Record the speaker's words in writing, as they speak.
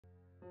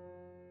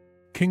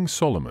King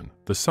Solomon,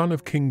 the son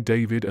of King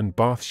David and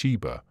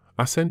Bathsheba,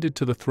 ascended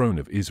to the throne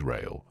of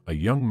Israel, a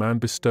young man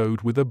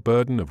bestowed with a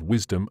burden of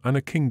wisdom and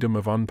a kingdom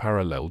of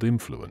unparalleled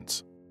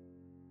influence.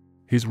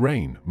 His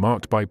reign,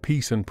 marked by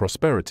peace and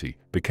prosperity,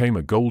 became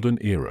a golden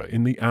era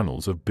in the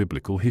annals of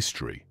biblical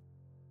history.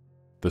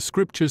 The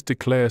scriptures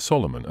declare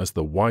Solomon as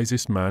the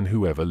wisest man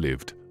who ever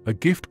lived, a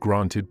gift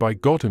granted by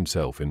God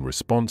himself in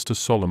response to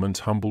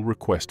Solomon's humble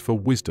request for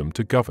wisdom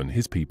to govern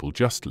his people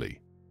justly.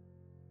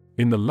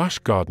 In the lush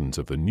gardens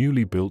of the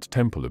newly built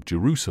Temple of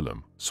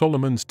Jerusalem,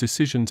 Solomon's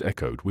decisions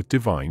echoed with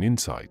divine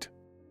insight.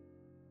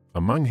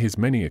 Among his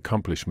many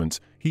accomplishments,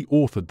 he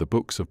authored the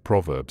Books of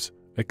Proverbs,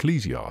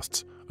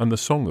 Ecclesiastes, and the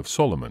Song of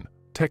Solomon,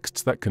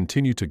 texts that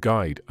continue to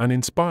guide and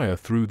inspire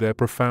through their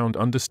profound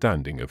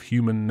understanding of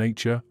human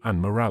nature and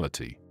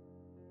morality.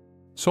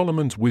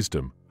 Solomon's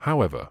wisdom,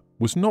 however,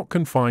 was not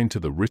confined to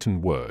the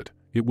written word.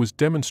 It was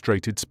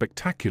demonstrated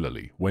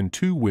spectacularly when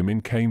two women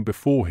came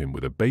before him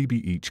with a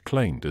baby each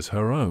claimed as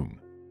her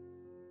own.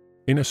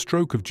 In a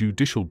stroke of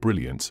judicial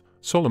brilliance,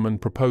 Solomon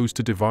proposed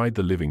to divide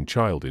the living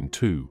child in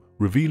two,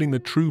 revealing the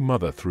true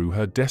mother through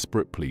her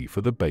desperate plea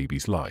for the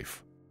baby's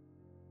life.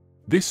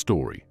 This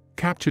story,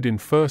 captured in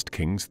 1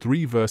 Kings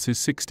 3 verses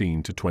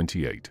 16 to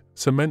 28,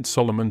 cements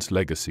Solomon's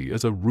legacy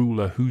as a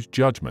ruler whose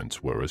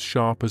judgments were as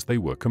sharp as they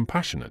were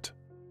compassionate.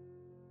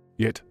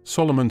 Yet,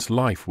 Solomon's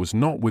life was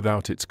not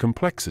without its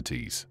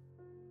complexities.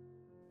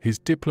 His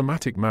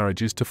diplomatic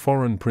marriages to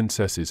foreign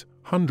princesses,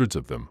 hundreds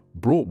of them,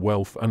 brought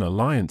wealth and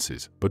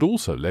alliances, but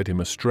also led him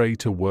astray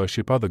to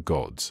worship other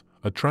gods,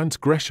 a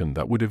transgression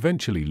that would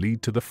eventually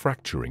lead to the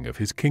fracturing of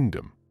his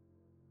kingdom.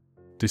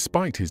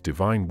 Despite his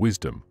divine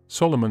wisdom,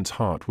 Solomon's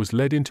heart was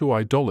led into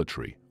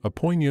idolatry, a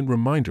poignant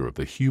reminder of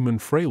the human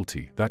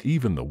frailty that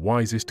even the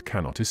wisest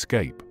cannot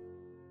escape.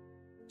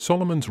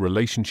 Solomon's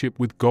relationship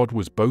with God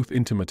was both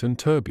intimate and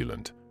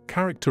turbulent,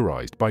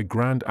 characterized by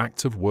grand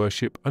acts of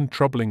worship and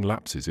troubling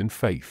lapses in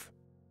faith.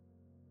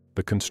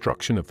 The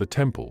construction of the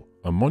temple,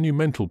 a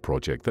monumental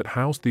project that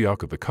housed the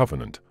Ark of the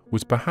Covenant,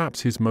 was perhaps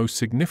his most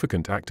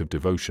significant act of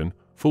devotion,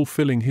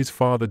 fulfilling his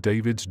father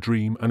David's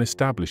dream and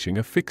establishing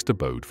a fixed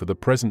abode for the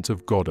presence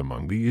of God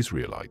among the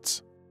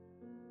Israelites.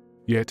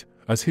 Yet,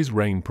 as his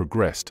reign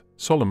progressed,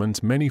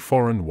 Solomon's many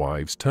foreign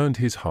wives turned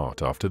his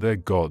heart after their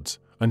gods,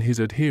 and his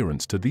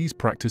adherence to these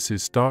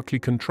practices starkly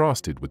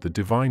contrasted with the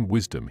divine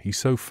wisdom he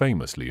so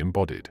famously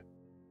embodied.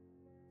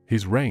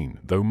 His reign,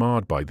 though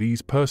marred by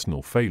these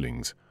personal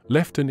failings,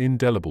 left an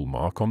indelible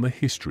mark on the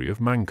history of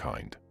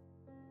mankind.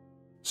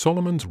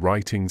 Solomon's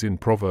writings in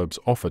Proverbs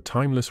offer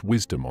timeless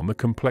wisdom on the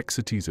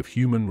complexities of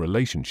human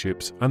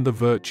relationships and the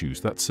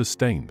virtues that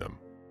sustain them.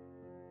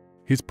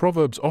 His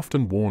Proverbs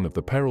often warn of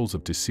the perils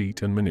of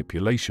deceit and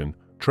manipulation,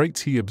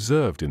 traits he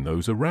observed in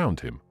those around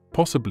him,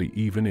 possibly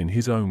even in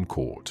his own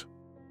court.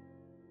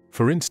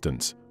 For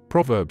instance,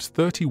 Proverbs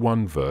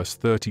 31 verse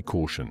 30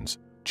 cautions,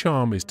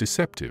 "Charm is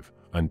deceptive,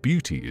 and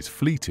beauty is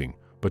fleeting,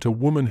 but a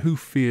woman who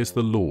fears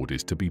the Lord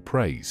is to be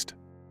praised."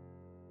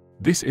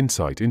 This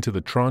insight into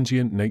the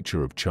transient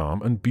nature of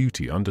charm and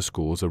beauty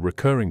underscores a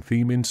recurring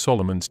theme in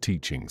Solomon's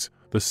teachings,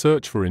 the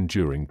search for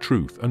enduring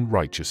truth and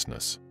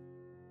righteousness.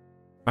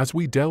 As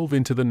we delve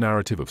into the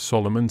narrative of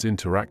Solomon's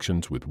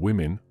interactions with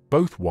women,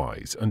 both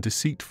wise and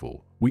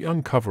deceitful, we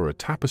uncover a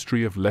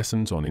tapestry of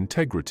lessons on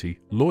integrity,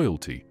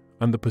 loyalty,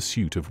 and the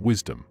pursuit of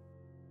wisdom.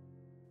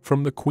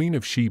 From the Queen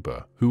of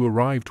Sheba, who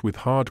arrived with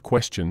hard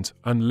questions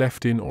and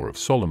left in awe of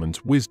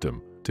Solomon's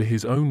wisdom, to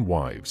his own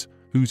wives,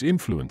 whose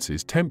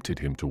influences tempted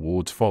him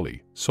towards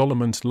folly,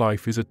 Solomon's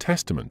life is a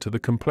testament to the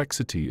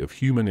complexity of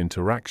human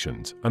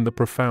interactions and the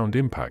profound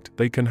impact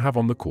they can have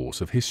on the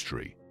course of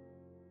history.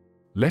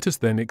 Let us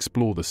then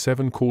explore the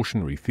 7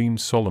 cautionary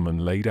themes Solomon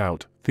laid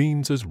out,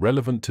 themes as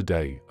relevant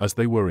today as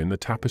they were in the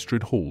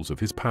tapestried halls of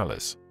his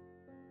palace.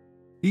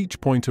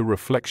 Each point a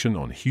reflection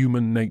on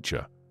human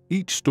nature,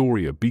 each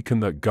story a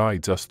beacon that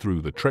guides us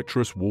through the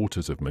treacherous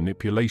waters of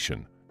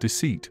manipulation,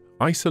 deceit,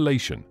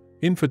 isolation,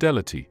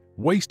 infidelity,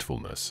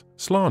 wastefulness,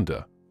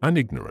 slander, and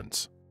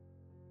ignorance.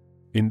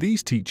 In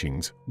these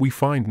teachings, we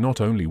find not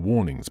only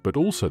warnings but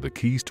also the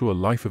keys to a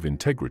life of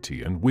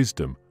integrity and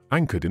wisdom,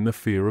 anchored in the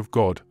fear of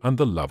God and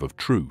the love of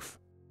truth.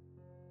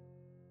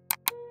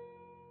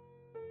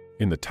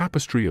 In the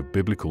tapestry of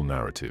biblical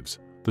narratives,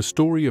 the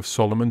story of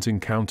Solomon's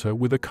encounter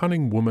with a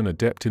cunning woman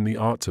adept in the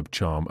arts of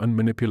charm and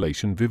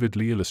manipulation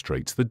vividly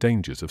illustrates the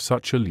dangers of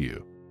such a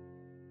lure.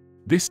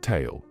 This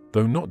tale,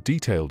 though not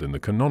detailed in the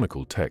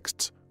canonical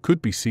texts,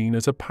 could be seen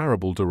as a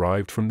parable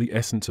derived from the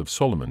essence of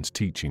Solomon's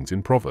teachings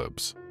in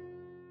Proverbs.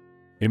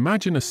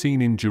 Imagine a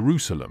scene in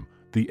Jerusalem,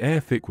 the air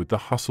thick with the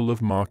hustle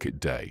of market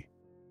day.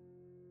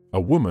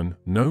 A woman,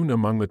 known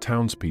among the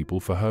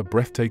townspeople for her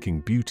breathtaking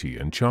beauty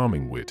and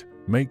charming wit,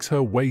 makes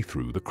her way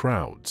through the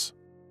crowds.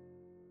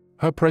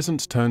 Her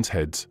presence turns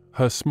heads,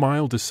 her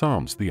smile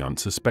disarms the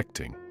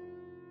unsuspecting.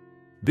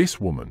 This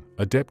woman,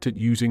 adept at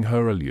using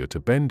her allure to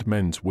bend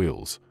men's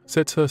wills,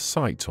 sets her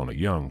sights on a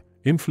young,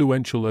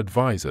 influential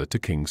advisor to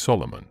King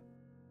Solomon.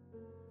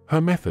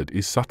 Her method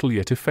is subtle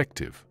yet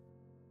effective.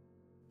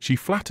 She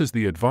flatters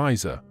the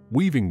advisor,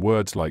 weaving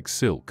words like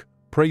silk,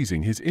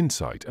 praising his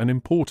insight and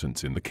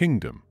importance in the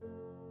kingdom.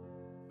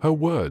 Her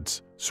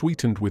words,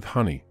 sweetened with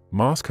honey,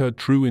 mask her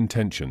true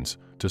intentions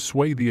to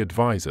sway the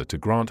advisor to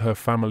grant her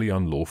family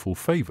unlawful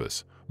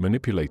favors,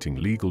 manipulating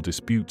legal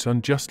disputes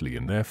unjustly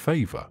in their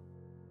favor.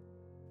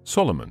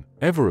 Solomon,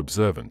 ever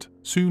observant,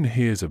 soon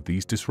hears of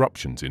these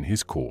disruptions in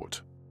his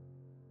court.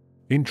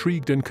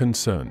 Intrigued and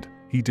concerned,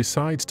 he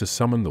decides to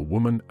summon the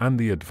woman and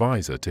the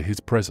advisor to his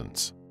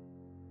presence.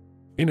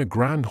 In a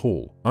grand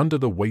hall, under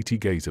the weighty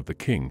gaze of the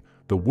king,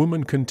 the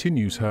woman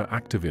continues her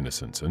act of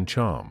innocence and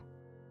charm.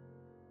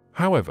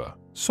 However,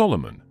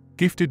 Solomon,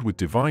 gifted with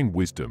divine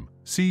wisdom,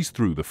 sees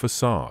through the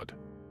facade.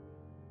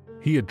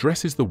 He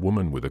addresses the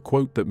woman with a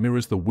quote that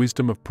mirrors the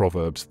wisdom of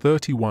Proverbs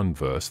 31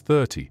 verse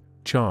 30,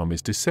 "Charm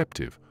is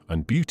deceptive,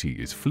 and beauty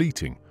is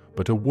fleeting,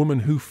 but a woman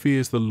who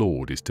fears the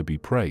Lord is to be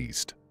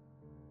praised."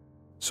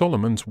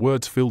 Solomon's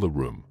words fill the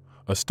room,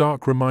 a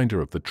stark reminder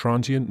of the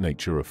transient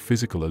nature of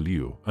physical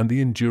allure and the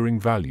enduring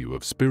value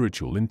of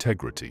spiritual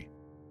integrity.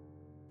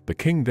 The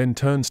king then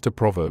turns to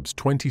Proverbs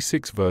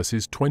 26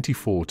 verses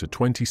 24 to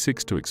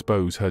 26 to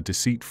expose her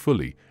deceit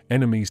fully.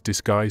 Enemies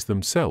disguise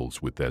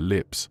themselves with their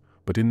lips,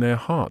 but in their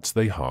hearts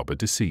they harbor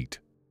deceit.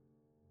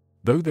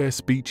 Though their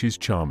speech is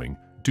charming,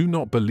 do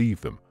not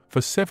believe them,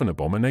 for 7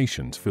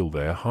 abominations fill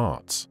their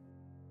hearts.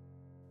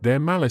 Their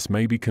malice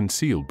may be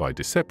concealed by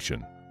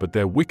deception, but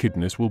their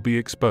wickedness will be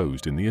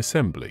exposed in the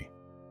assembly.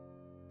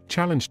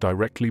 Challenged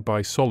directly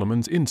by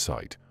Solomon's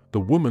insight, the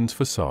woman's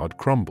facade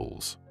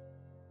crumbles.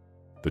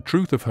 The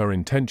truth of her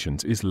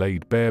intentions is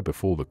laid bare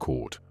before the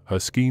court, her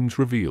schemes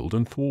revealed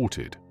and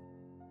thwarted.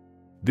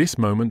 This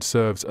moment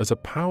serves as a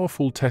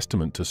powerful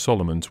testament to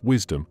Solomon's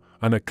wisdom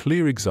and a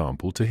clear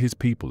example to his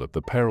people of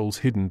the perils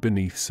hidden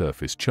beneath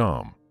surface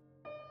charm.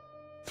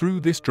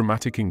 Through this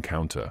dramatic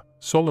encounter,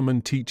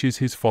 Solomon teaches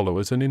his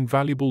followers an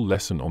invaluable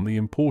lesson on the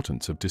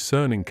importance of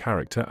discerning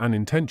character and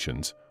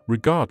intentions,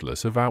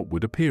 regardless of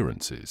outward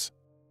appearances.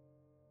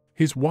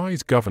 His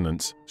wise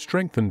governance,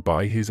 strengthened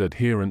by his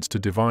adherence to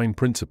divine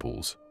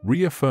principles,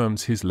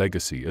 reaffirms his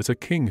legacy as a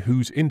king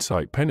whose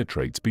insight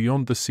penetrates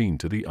beyond the seen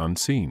to the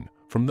unseen,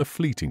 from the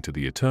fleeting to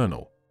the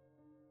eternal.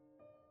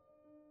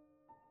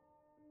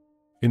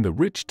 In the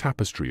rich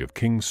tapestry of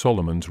King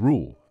Solomon's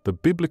rule, the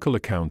biblical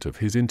account of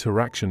his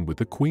interaction with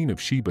the Queen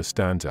of Sheba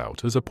stands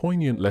out as a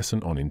poignant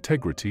lesson on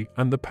integrity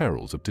and the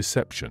perils of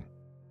deception.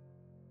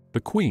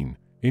 The queen,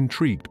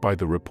 intrigued by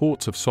the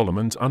reports of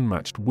Solomon's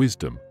unmatched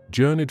wisdom,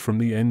 journeyed from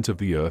the ends of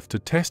the earth to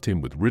test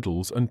him with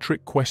riddles and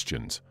trick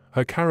questions,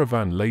 her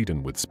caravan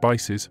laden with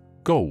spices,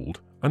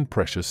 gold, and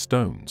precious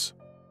stones.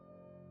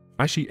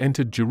 As she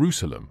entered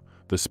Jerusalem,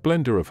 the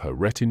splendor of her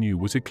retinue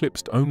was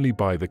eclipsed only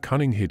by the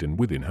cunning hidden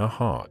within her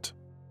heart.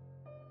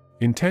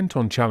 Intent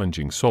on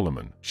challenging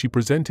Solomon, she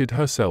presented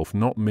herself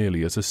not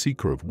merely as a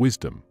seeker of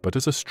wisdom, but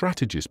as a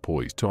strategist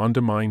poised to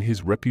undermine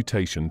his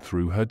reputation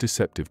through her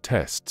deceptive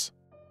tests.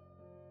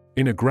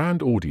 In a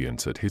grand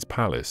audience at his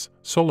palace,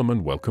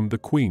 Solomon welcomed the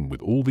queen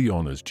with all the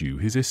honors due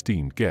his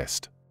esteemed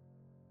guest.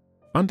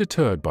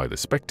 Undeterred by the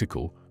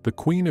spectacle, the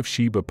Queen of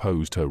Sheba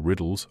posed her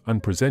riddles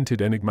and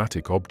presented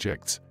enigmatic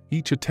objects,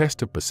 each a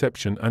test of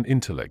perception and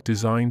intellect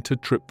designed to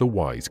trip the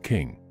wise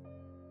king.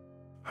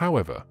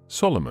 However,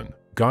 Solomon,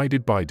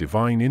 guided by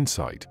divine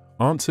insight,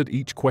 answered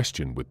each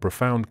question with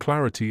profound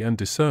clarity and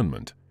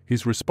discernment,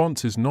 his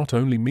responses not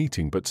only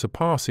meeting but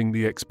surpassing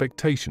the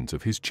expectations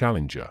of his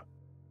challenger.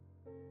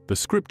 The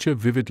scripture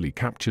vividly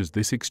captures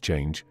this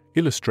exchange,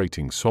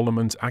 illustrating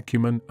Solomon's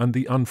acumen and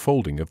the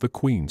unfolding of the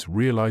queen's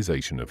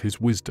realization of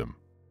his wisdom.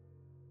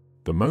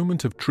 The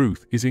moment of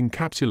truth is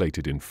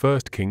encapsulated in 1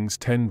 Kings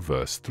 10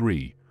 verse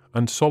 3,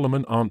 and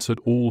Solomon answered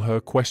all her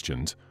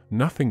questions.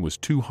 Nothing was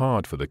too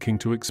hard for the king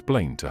to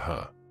explain to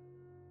her.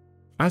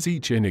 As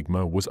each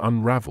enigma was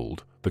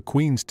unraveled, the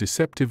queen's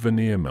deceptive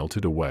veneer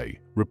melted away,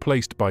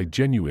 replaced by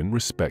genuine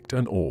respect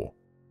and awe.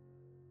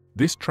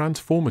 This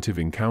transformative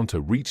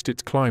encounter reached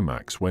its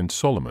climax when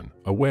Solomon,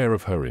 aware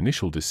of her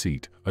initial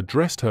deceit,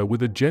 addressed her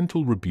with a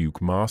gentle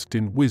rebuke masked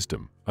in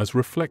wisdom, as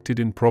reflected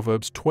in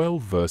Proverbs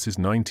 12 verses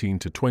 19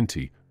 to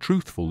 20,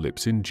 "Truthful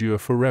lips endure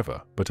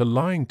forever, but a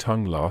lying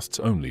tongue lasts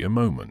only a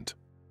moment.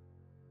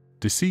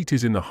 Deceit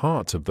is in the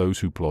hearts of those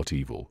who plot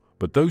evil,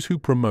 but those who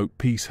promote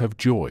peace have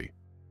joy."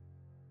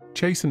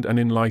 Chastened and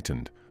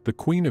enlightened, the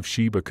Queen of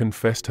Sheba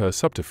confessed her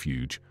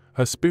subterfuge,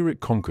 her spirit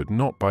conquered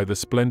not by the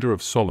splendor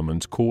of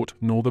Solomon's court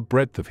nor the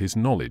breadth of his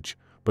knowledge,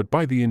 but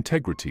by the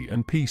integrity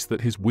and peace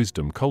that his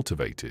wisdom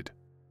cultivated.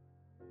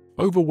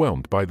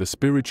 Overwhelmed by the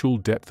spiritual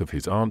depth of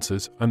his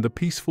answers and the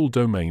peaceful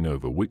domain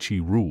over which he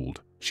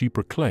ruled, she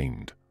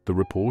proclaimed, "The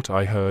report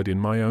I heard in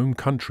my own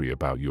country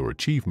about your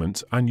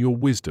achievements and your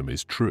wisdom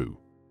is true.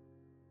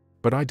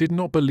 But I did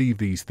not believe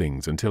these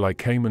things until I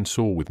came and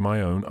saw with my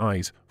own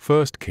eyes."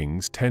 1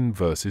 Kings 10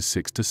 verses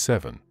 6 to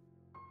 7.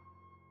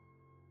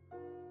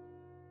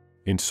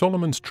 In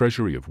Solomon's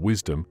treasury of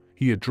wisdom,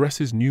 he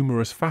addresses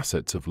numerous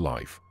facets of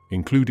life,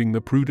 including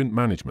the prudent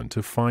management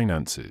of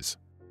finances.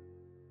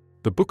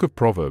 The Book of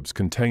Proverbs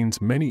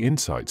contains many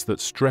insights that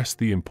stress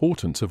the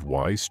importance of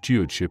wise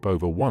stewardship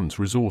over one's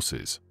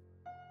resources.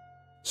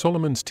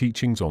 Solomon's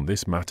teachings on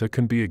this matter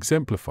can be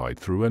exemplified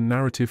through a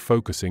narrative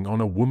focusing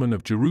on a woman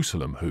of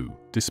Jerusalem who,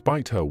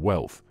 despite her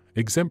wealth,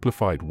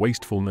 exemplified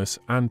wastefulness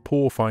and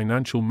poor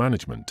financial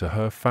management to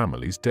her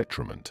family's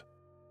detriment.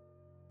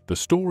 The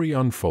story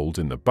unfolds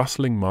in the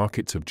bustling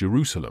markets of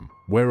Jerusalem,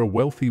 where a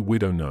wealthy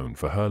widow known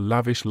for her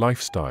lavish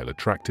lifestyle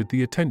attracted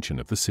the attention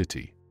of the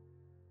city.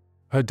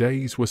 Her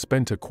days were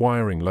spent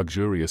acquiring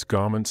luxurious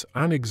garments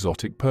and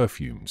exotic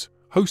perfumes,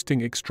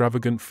 hosting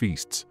extravagant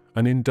feasts,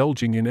 and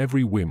indulging in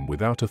every whim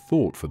without a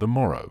thought for the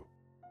morrow.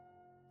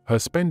 Her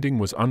spending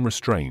was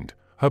unrestrained,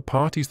 her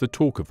parties the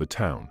talk of the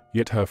town,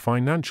 yet her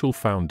financial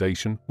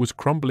foundation was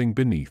crumbling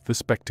beneath the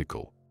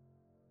spectacle.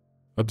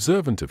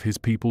 Observant of his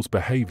people's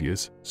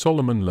behaviors,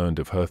 Solomon learned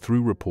of her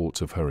through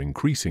reports of her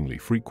increasingly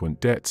frequent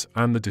debts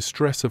and the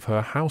distress of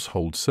her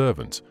household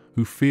servants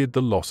who feared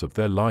the loss of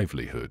their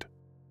livelihood.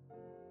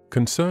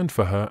 Concerned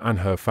for her and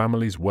her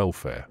family's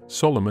welfare,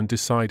 Solomon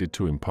decided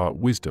to impart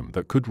wisdom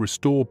that could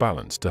restore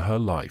balance to her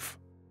life.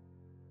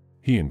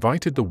 He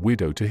invited the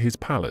widow to his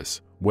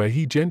palace, where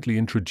he gently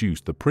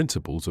introduced the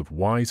principles of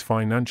wise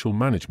financial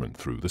management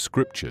through the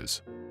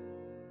scriptures.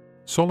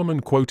 Solomon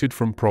quoted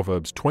from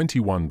Proverbs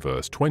 21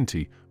 verse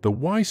 20, "The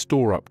wise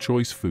store up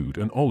choice food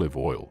and olive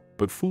oil,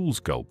 but fools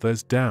gulp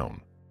theirs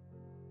down."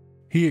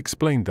 He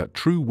explained that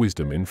true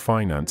wisdom in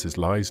finances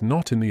lies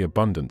not in the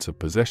abundance of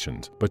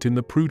possessions, but in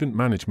the prudent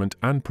management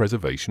and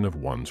preservation of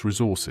one's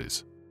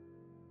resources.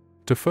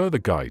 To further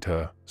guide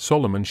her,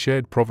 Solomon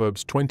shared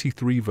Proverbs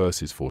 23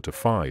 verses 4 to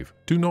 5,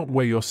 "Do not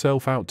weigh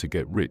yourself out to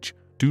get rich,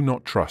 do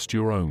not trust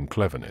your own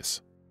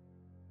cleverness.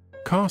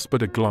 Cast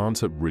but a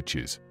glance at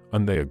riches,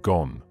 and they are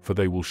gone, for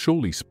they will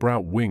surely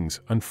sprout wings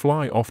and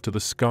fly off to the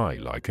sky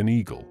like an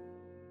eagle."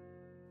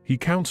 He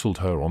counseled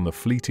her on the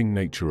fleeting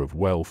nature of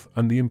wealth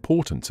and the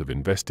importance of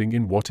investing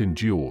in what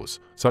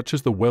endures, such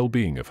as the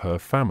well-being of her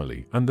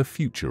family and the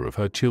future of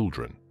her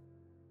children.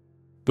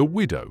 The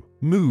widow,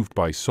 moved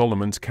by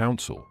Solomon's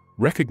counsel,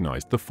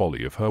 recognized the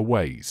folly of her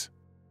ways.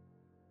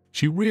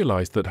 She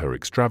realized that her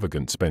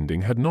extravagant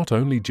spending had not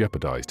only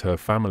jeopardized her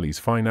family's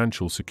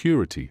financial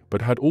security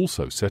but had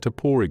also set a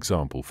poor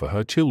example for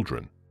her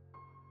children.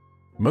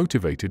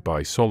 Motivated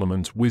by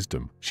Solomon's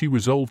wisdom, she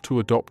resolved to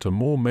adopt a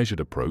more measured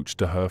approach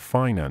to her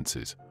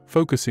finances,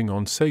 focusing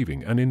on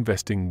saving and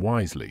investing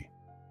wisely.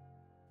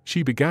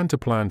 She began to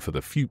plan for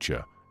the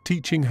future,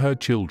 teaching her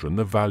children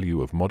the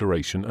value of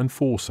moderation and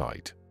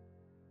foresight.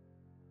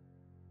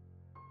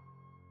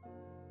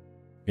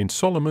 In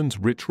Solomon's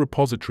rich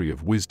repository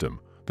of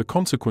wisdom, the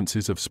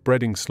consequences of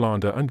spreading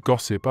slander and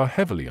gossip are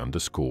heavily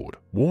underscored,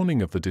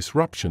 warning of the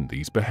disruption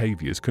these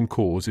behaviors can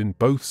cause in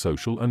both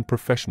social and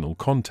professional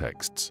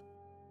contexts.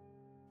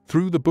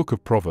 Through the Book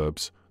of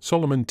Proverbs,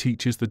 Solomon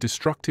teaches the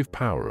destructive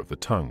power of the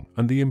tongue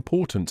and the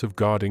importance of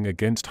guarding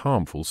against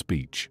harmful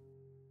speech.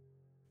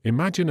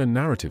 Imagine a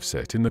narrative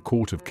set in the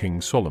court of King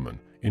Solomon,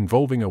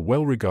 involving a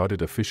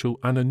well-regarded official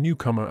and a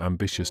newcomer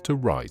ambitious to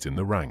rise in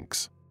the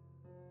ranks.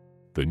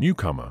 The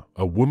newcomer,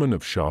 a woman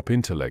of sharp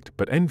intellect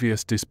but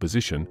envious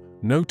disposition,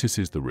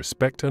 notices the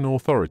respect and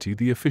authority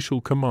the official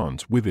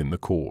commands within the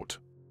court.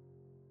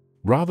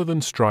 Rather than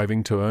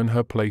striving to earn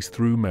her place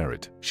through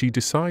merit, she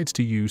decides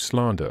to use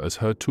slander as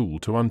her tool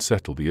to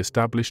unsettle the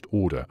established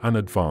order and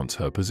advance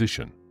her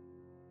position.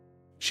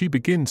 She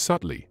begins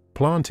subtly,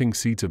 planting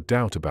seeds of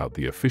doubt about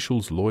the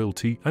official's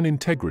loyalty and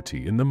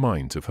integrity in the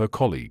minds of her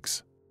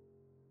colleagues.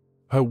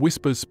 Her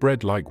whispers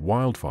spread like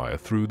wildfire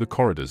through the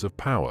corridors of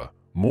power,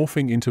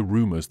 morphing into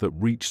rumors that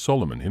reach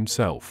Solomon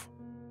himself.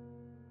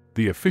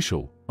 The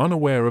official,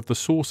 unaware of the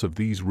source of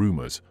these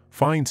rumors,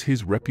 finds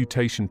his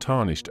reputation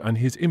tarnished and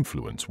his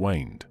influence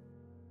waned.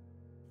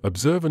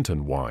 Observant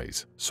and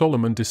wise,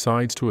 Solomon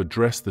decides to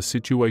address the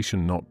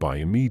situation not by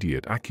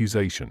immediate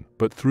accusation,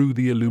 but through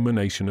the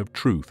illumination of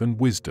truth and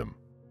wisdom.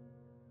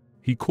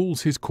 He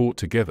calls his court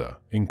together,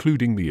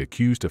 including the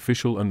accused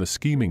official and the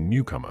scheming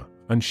newcomer,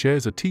 and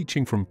shares a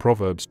teaching from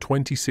Proverbs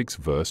 26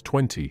 verse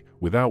 20,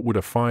 "Without wood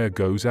a fire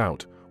goes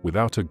out,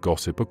 without a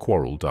gossip a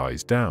quarrel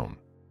dies down."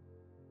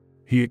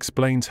 He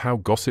explains how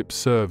gossip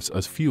serves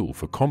as fuel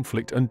for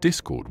conflict and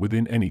discord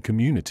within any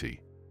community.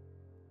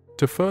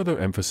 To further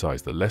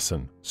emphasize the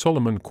lesson,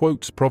 Solomon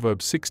quotes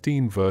Proverbs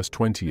 16 verse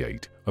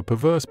 28, "A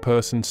perverse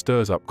person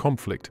stirs up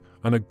conflict,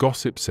 and a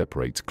gossip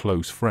separates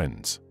close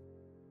friends."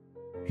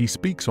 He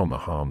speaks on the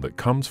harm that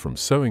comes from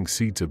sowing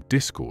seeds of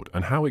discord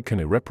and how it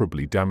can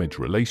irreparably damage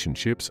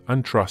relationships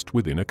and trust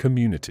within a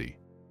community.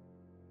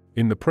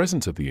 In the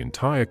presence of the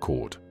entire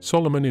court,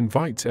 Solomon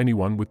invites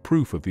anyone with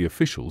proof of the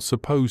official's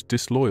supposed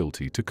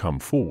disloyalty to come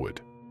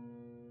forward.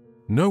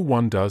 No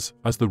one does,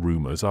 as the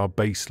rumors are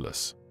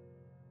baseless.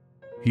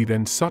 He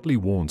then subtly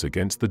warns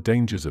against the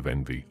dangers of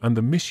envy and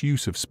the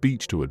misuse of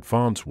speech to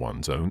advance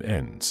one's own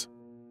ends.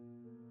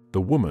 The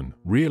woman,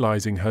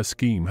 realizing her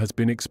scheme has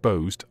been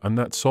exposed and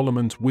that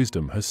Solomon's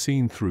wisdom has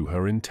seen through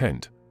her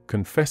intent,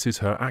 confesses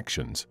her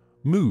actions,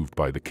 moved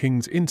by the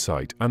king's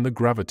insight and the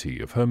gravity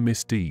of her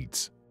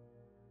misdeeds.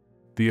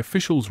 The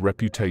official's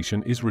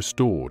reputation is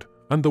restored,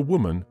 and the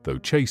woman, though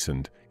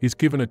chastened, is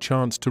given a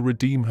chance to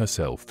redeem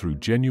herself through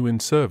genuine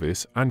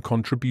service and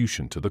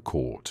contribution to the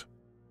court.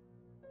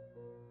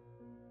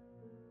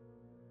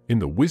 In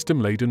the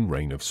wisdom-laden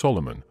reign of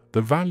Solomon,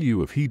 the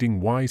value of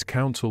heeding wise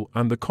counsel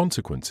and the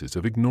consequences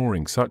of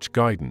ignoring such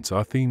guidance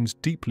are themes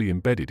deeply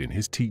embedded in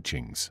his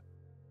teachings.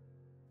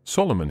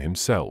 Solomon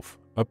himself,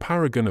 a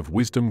paragon of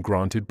wisdom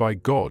granted by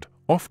God,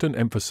 often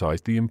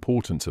emphasized the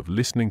importance of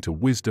listening to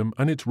wisdom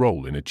and its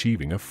role in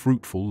achieving a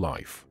fruitful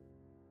life.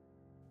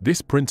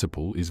 This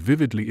principle is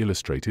vividly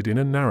illustrated in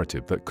a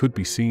narrative that could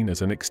be seen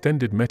as an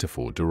extended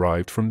metaphor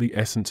derived from the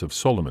essence of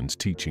Solomon's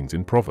teachings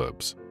in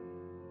Proverbs.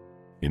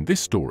 In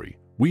this story,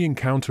 we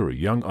encounter a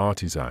young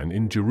artisan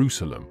in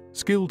Jerusalem,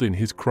 skilled in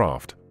his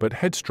craft but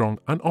headstrong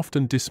and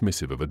often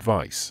dismissive of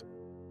advice.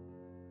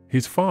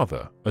 His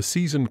father, a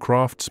seasoned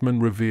craftsman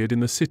revered in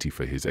the city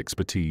for his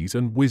expertise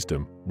and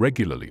wisdom,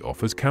 regularly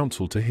offers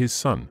counsel to his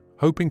son,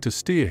 hoping to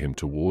steer him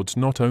towards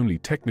not only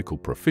technical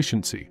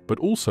proficiency but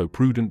also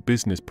prudent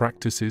business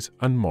practices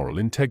and moral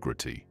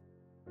integrity.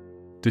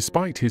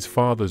 Despite his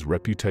father's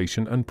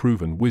reputation and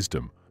proven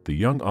wisdom, the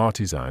young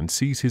artisan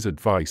sees his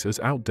advice as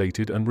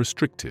outdated and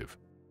restrictive.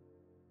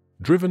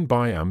 Driven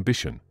by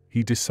ambition,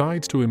 he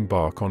decides to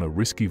embark on a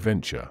risky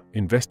venture,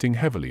 investing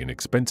heavily in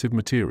expensive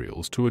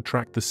materials to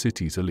attract the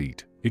city's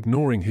elite,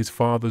 ignoring his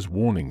father's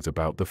warnings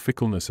about the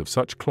fickleness of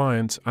such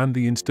clients and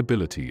the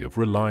instability of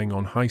relying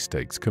on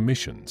high-stakes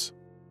commissions.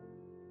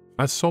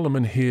 As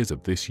Solomon hears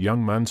of this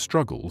young man's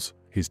struggles,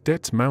 his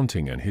debts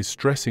mounting and his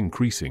stress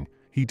increasing,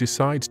 he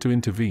decides to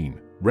intervene,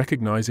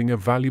 recognizing a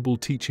valuable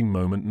teaching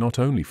moment not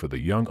only for the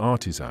young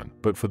artisan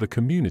but for the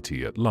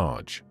community at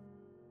large.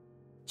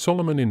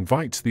 Solomon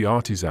invites the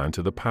artisan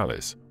to the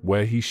palace,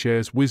 where he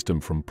shares wisdom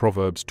from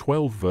Proverbs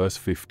 12 verse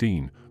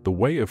 15, "The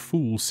way of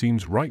fools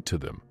seems right to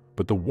them,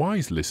 but the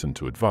wise listen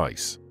to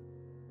advice."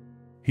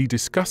 He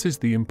discusses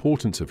the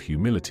importance of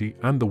humility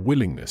and the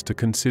willingness to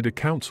consider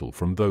counsel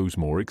from those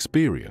more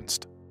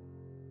experienced.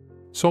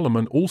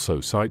 Solomon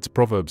also cites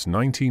Proverbs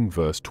 19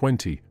 verse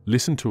 20,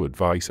 "Listen to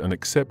advice and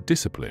accept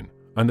discipline,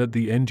 and at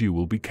the end you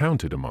will be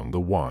counted among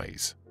the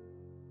wise."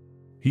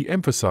 He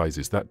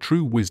emphasizes that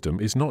true wisdom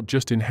is not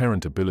just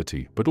inherent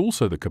ability but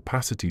also the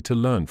capacity to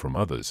learn from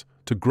others,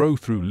 to grow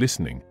through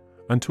listening,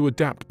 and to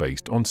adapt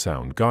based on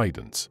sound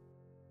guidance.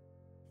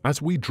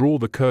 As we draw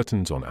the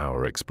curtains on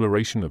our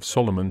exploration of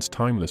Solomon's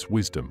timeless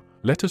wisdom,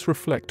 let us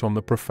reflect on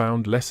the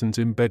profound lessons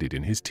embedded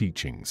in his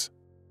teachings.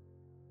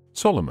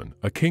 Solomon,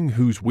 a king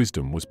whose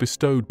wisdom was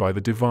bestowed by the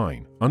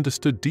divine,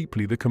 understood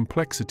deeply the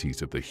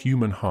complexities of the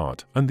human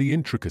heart and the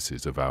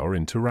intricacies of our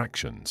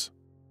interactions.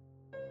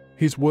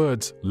 His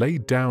words,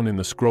 laid down in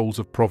the scrolls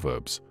of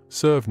Proverbs,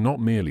 serve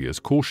not merely as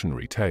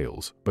cautionary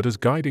tales, but as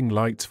guiding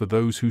lights for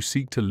those who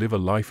seek to live a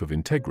life of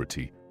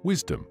integrity,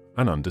 wisdom,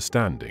 and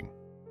understanding.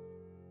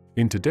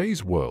 In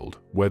today's world,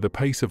 where the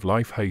pace of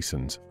life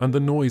hastens and the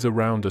noise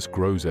around us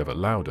grows ever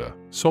louder,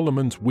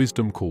 Solomon's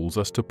wisdom calls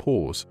us to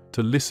pause,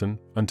 to listen,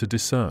 and to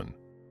discern.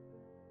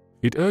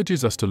 It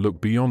urges us to look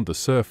beyond the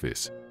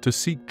surface, to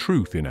seek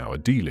truth in our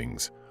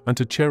dealings, and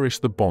to cherish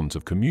the bonds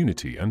of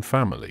community and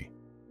family.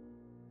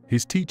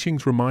 His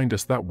teachings remind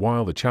us that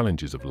while the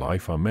challenges of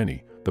life are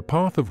many, the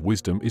path of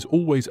wisdom is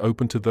always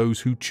open to those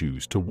who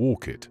choose to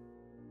walk it.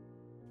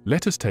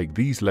 Let us take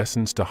these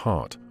lessons to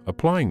heart,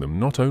 applying them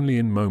not only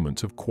in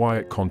moments of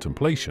quiet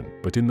contemplation,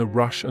 but in the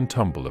rush and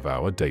tumble of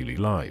our daily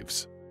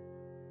lives.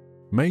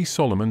 May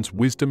Solomon's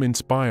wisdom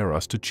inspire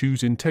us to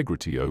choose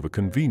integrity over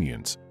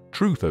convenience,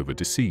 truth over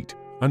deceit,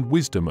 and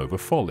wisdom over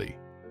folly.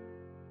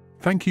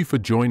 Thank you for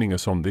joining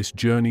us on this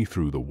journey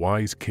through the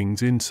wise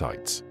king's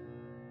insights.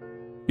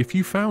 If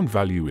you found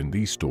value in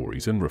these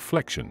stories and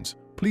reflections,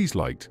 please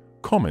like,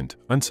 comment,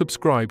 and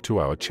subscribe to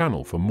our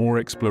channel for more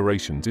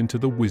explorations into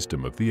the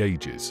wisdom of the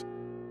ages.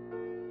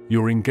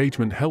 Your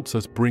engagement helps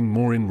us bring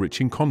more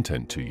enriching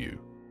content to you.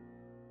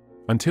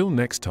 Until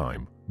next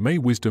time, may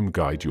wisdom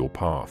guide your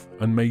path,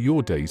 and may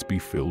your days be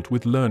filled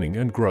with learning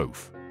and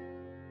growth.